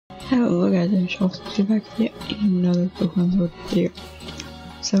Hello guys, I'm Shelf. Today back with yet another Pokemon Sword video.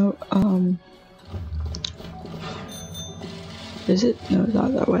 So, is it? No, it's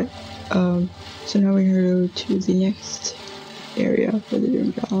not that way. So now we're gonna go to the next area for the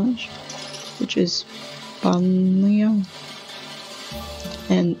Doom Challenge, which is Bonleo.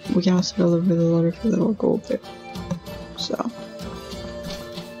 And we can also deliver the letter for the little gold bit. So.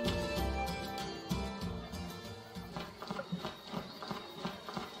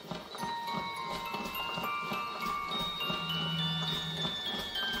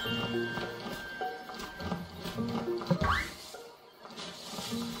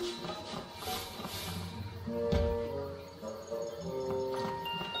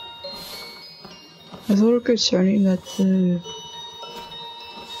 It's a little concerning that the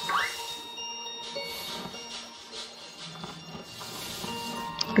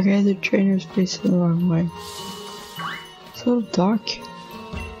trainer's facing the wrong way. It's a little dark.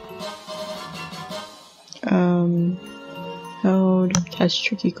 Held, cast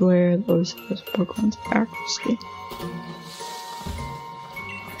tricky glare, lowers the Pokemon's accuracy.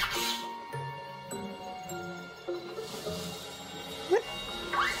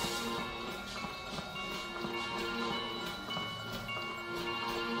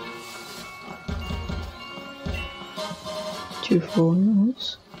 Two full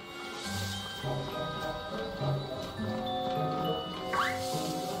notes.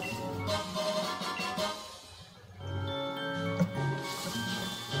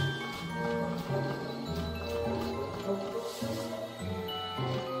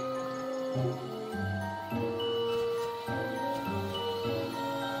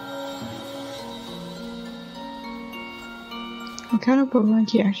 What kind of Pokemon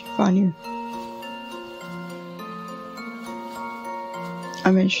can you actually find here?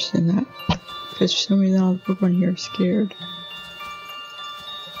 I'm interested in that, because for some reason all the Pokemon here are scared.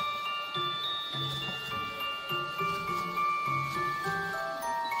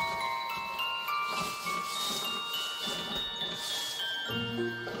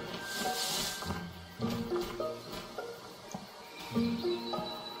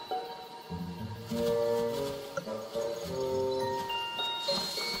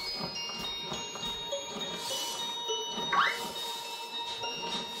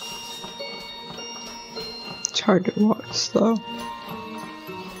 It's hard to walk slow.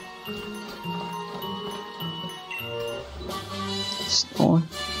 Snowing.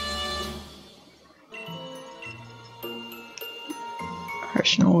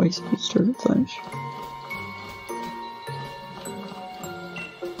 Harsh noise leads to a flinch.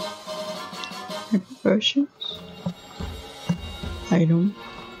 Hyper potions. Item.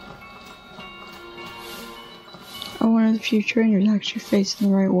 Oh, one of the few trainers actually facing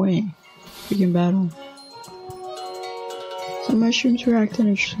the right way. We can battle. Some mushrooms react in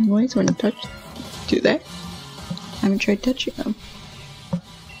interesting ways when you touch them. Do they? I haven't tried touching them.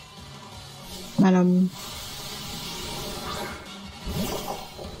 Madam.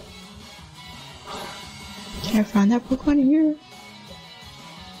 Can I find that Pokemon here?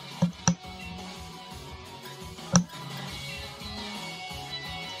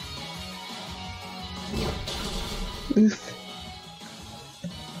 Oof.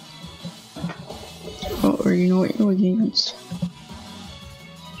 Oh, or you know what you're looking against.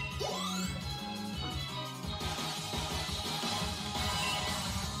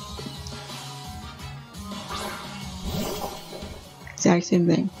 Exact same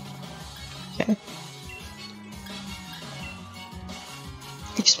thing. Okay.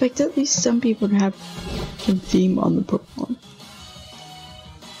 Expect at least some people to have a theme on the Pokemon.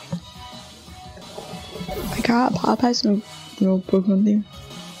 My god, Pop has no Pokemon theme.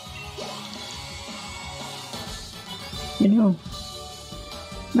 You know,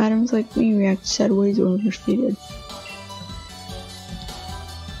 madams like me react sad ways when we're defeated.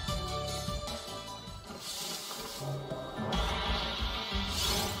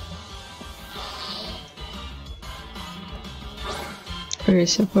 Okay,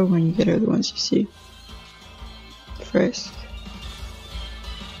 so far when you get are the ones you see. Frisk.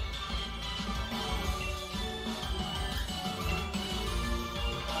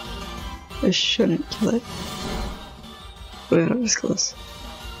 I shouldn't kill it. But yeah, that was close.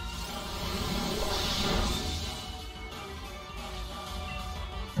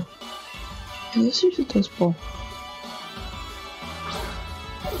 And this usually does ball.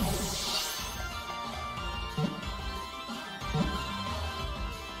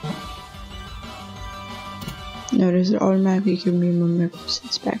 No, does it automatically give me my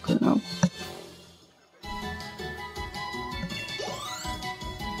magnificence back or no?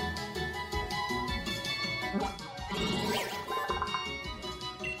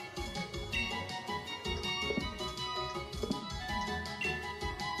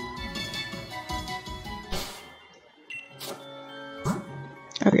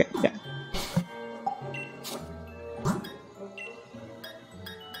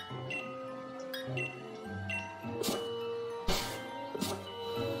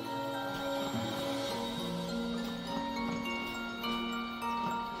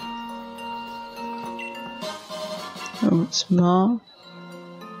 Oh, small.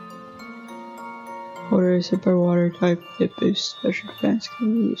 Water is a super water type that boosts special defense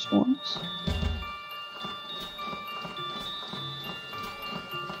can be used once.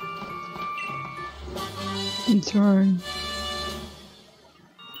 And turn.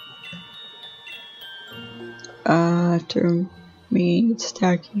 After me, its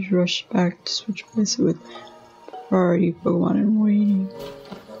attack, you rush back to switch places with priority Pokemon and waiting.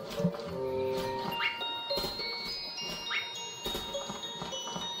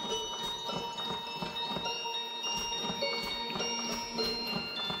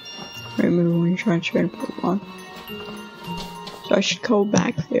 Remove when you're trying to train Pokemon. So I should go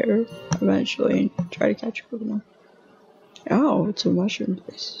back there eventually and try to catch a Pokemon. Oh, it's a mushroom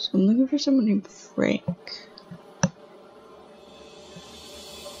place. So I'm looking for someone named Frank.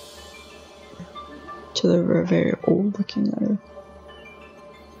 To the very old looking letter.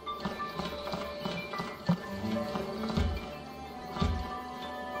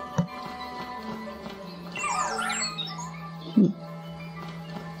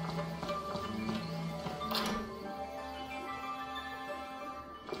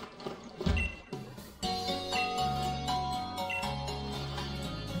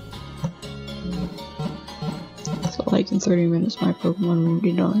 So like in 30 minutes my Pokemon will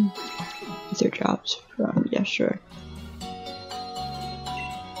be done with their jobs from yesterday.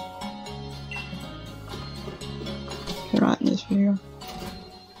 They're not in this video.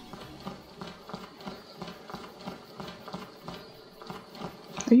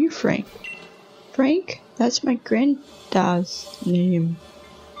 Are you Frank? Frank? That's my granddad's name.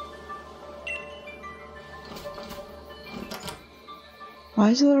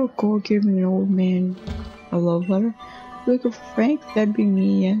 Why is a little girl giving an old man a love letter? You looking for Frank? That'd be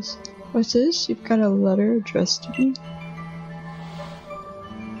me, yes. What's this? You've got a letter addressed to me?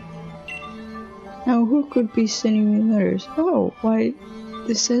 Now, who could be sending me letters? Oh, why,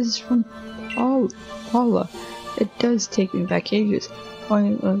 this says from Paula. It does take me back ages.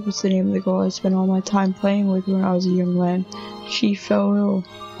 What's the name of the girl I spent all my time playing with when I was a young lad? She fell ill.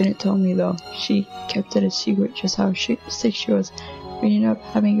 Didn't tell me though. She kept it a secret just how sick she was. We ended up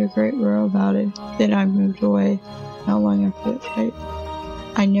having a great row about it. Then I moved away. Not long after that fight.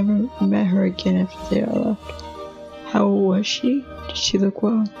 I never met her again after the day I left. How was she? Did she look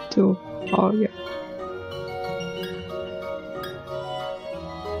well? Oh yeah.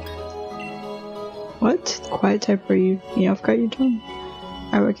 What? Quiet type are you? You know I've got you done.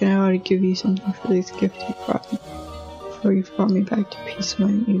 I reckon I ought to give you something for this gift you brought me. For you brought me back to peace of my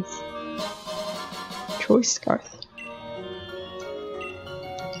youth. Choice scarf.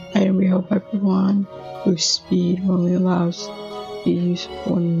 Item we help my Pokemon boost speed only allows the use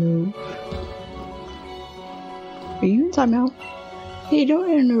of one move. Are you in timeout? Hey,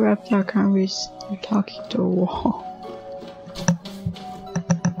 don't interrupt our conversation. You're talking to a wall.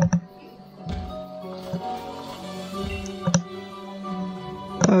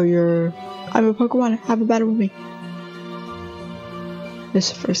 Oh, I'm a Pokemon. Have a battle with me.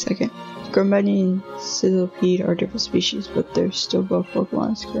 Just for a second. Scrumbunny and Sizzlipede are different species, but they're still both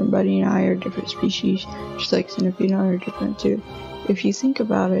Pokemon. Scrumbunny and I are different species, just like Centipede and I are different too. If you think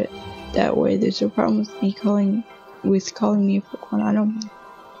about it that way, there's no problem with me calling me a Pokemon. I don't.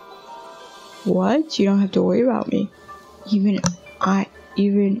 What? You don't have to worry about me. Even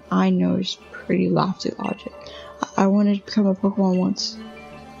I know it's pretty lofty logic. I wanted to become a Pokemon once.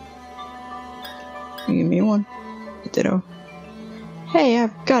 You give me one. Ditto. Hey,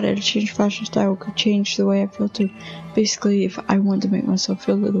 I've got it. A change of fashion style could change the way I feel too. Basically, if I wanted to make myself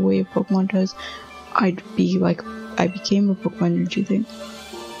feel the way a Pokemon does, I'd be like I became a Pokemon, don't you think?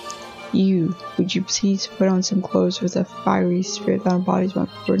 Would you please put on some clothes with a fiery spirit that embodies my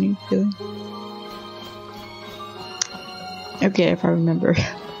burning feeling? Okay, if I remember.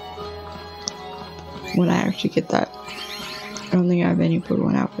 When I actually get that. I don't think I have any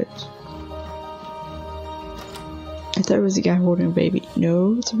Pokemon outfits. I thought it was a guy holding a baby.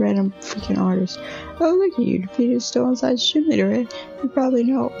 No, it's a random freaking artist. Oh, look at you. Defeated still inside the gym leader, right? You probably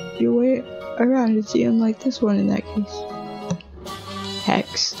know your way around to see him like this one in that case.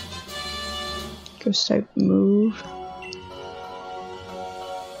 Hex. Ghost type move.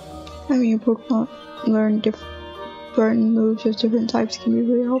 Having a Pokemon learn moves of different types can be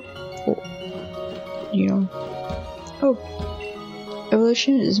really helpful. You know. Oh.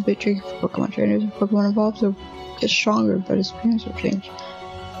 Evolution is a bit tricky for Pokemon trainers. Pokemon evolves or gets stronger, but its appearance will change.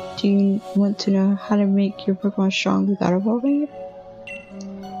 Do you want to know how to make your Pokemon strong without evolving it?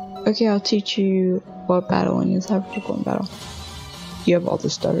 Okay, I'll teach you what battling is. Have a Pokemon battle. You have all the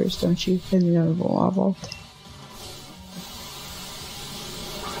starters, don't you? And none of them are evolved.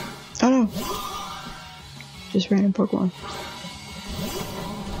 Oh no! just random Pokemon.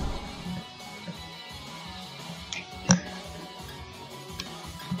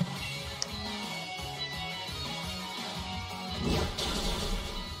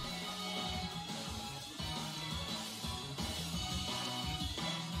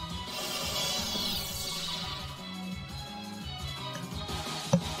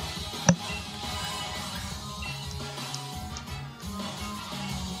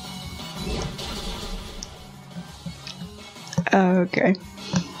 Okay.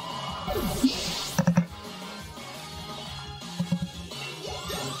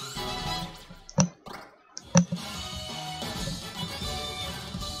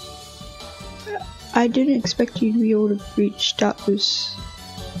 I didn't expect you to be able to reach Statu's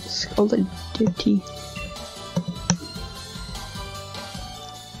Solidity.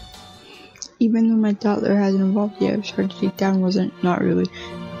 Even though my Dottler hasn't evolved yet, it was hard to take down, wasn't it? Not really.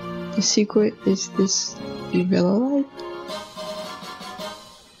 The secret is this Villa.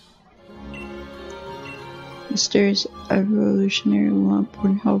 Mysterious evolutionary lump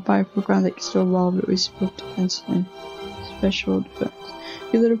when held by a Pokemon that can still evolve, it was both defense and special defense.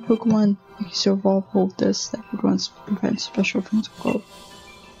 Your little Pokemon that can still evolve hold this, that Pokemon's defense special defense called.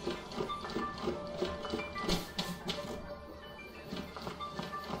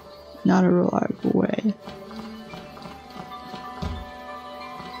 Not a reliable way.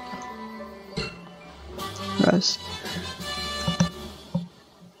 Rest.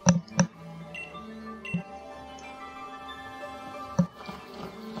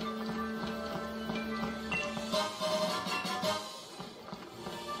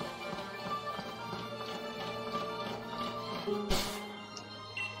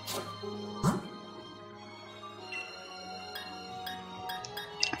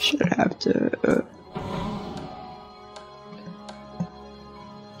 Should have to.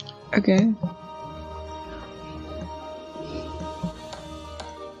 Okay.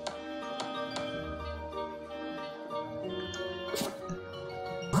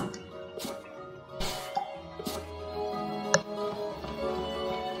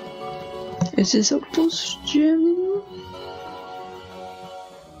 Is this a boss gym?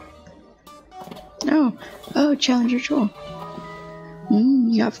 No. Oh, Challenger Troll.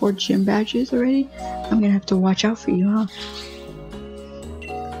 You got 4 gym badges already? I'm gonna have to watch out for you, huh?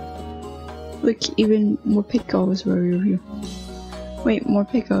 Look, even Morpeko is worried of you. Wait,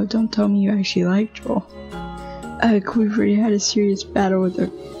 Morpeko, don't tell me you actually like Troll. We've already had a serious battle with her.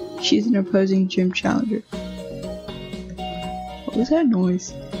 She's an opposing gym challenger. What was that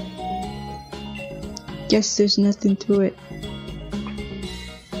noise? Guess there's nothing to it.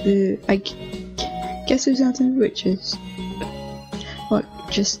 I guess there's nothing to it,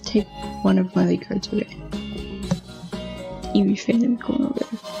 just take one of my league cards, okay? Eevee Phantom going over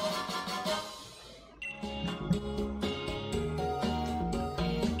there.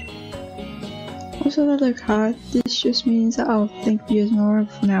 Also, another card. This just means that I'll think you as more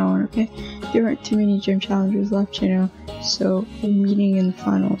from now on, okay? There aren't too many gym challengers left, you know, so we're meeting in the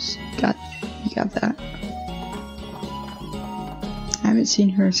finals. You got that. I haven't seen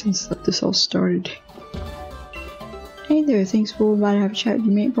her since this all started. Hey there, thanks for about to have a chat with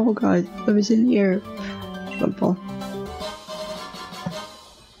your mate ball god. Love is in the air. Football.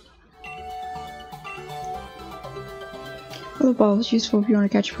 Well, the ball is useful if you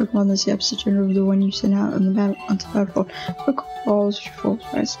want to catch a Pokemon. This episode turn over the one you sent out on the onto the battlefield. Pokeballs are full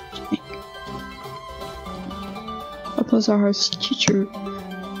price to make. Uploads our host teacher.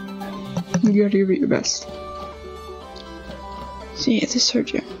 You gotta give it your best. See you at the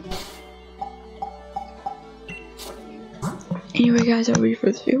surgeon. Anyway guys, that'll be for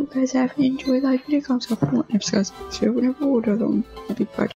this video. Guys, have enjoyed live video comments. I'll put one episode. So whenever we'll do them, I'll be back.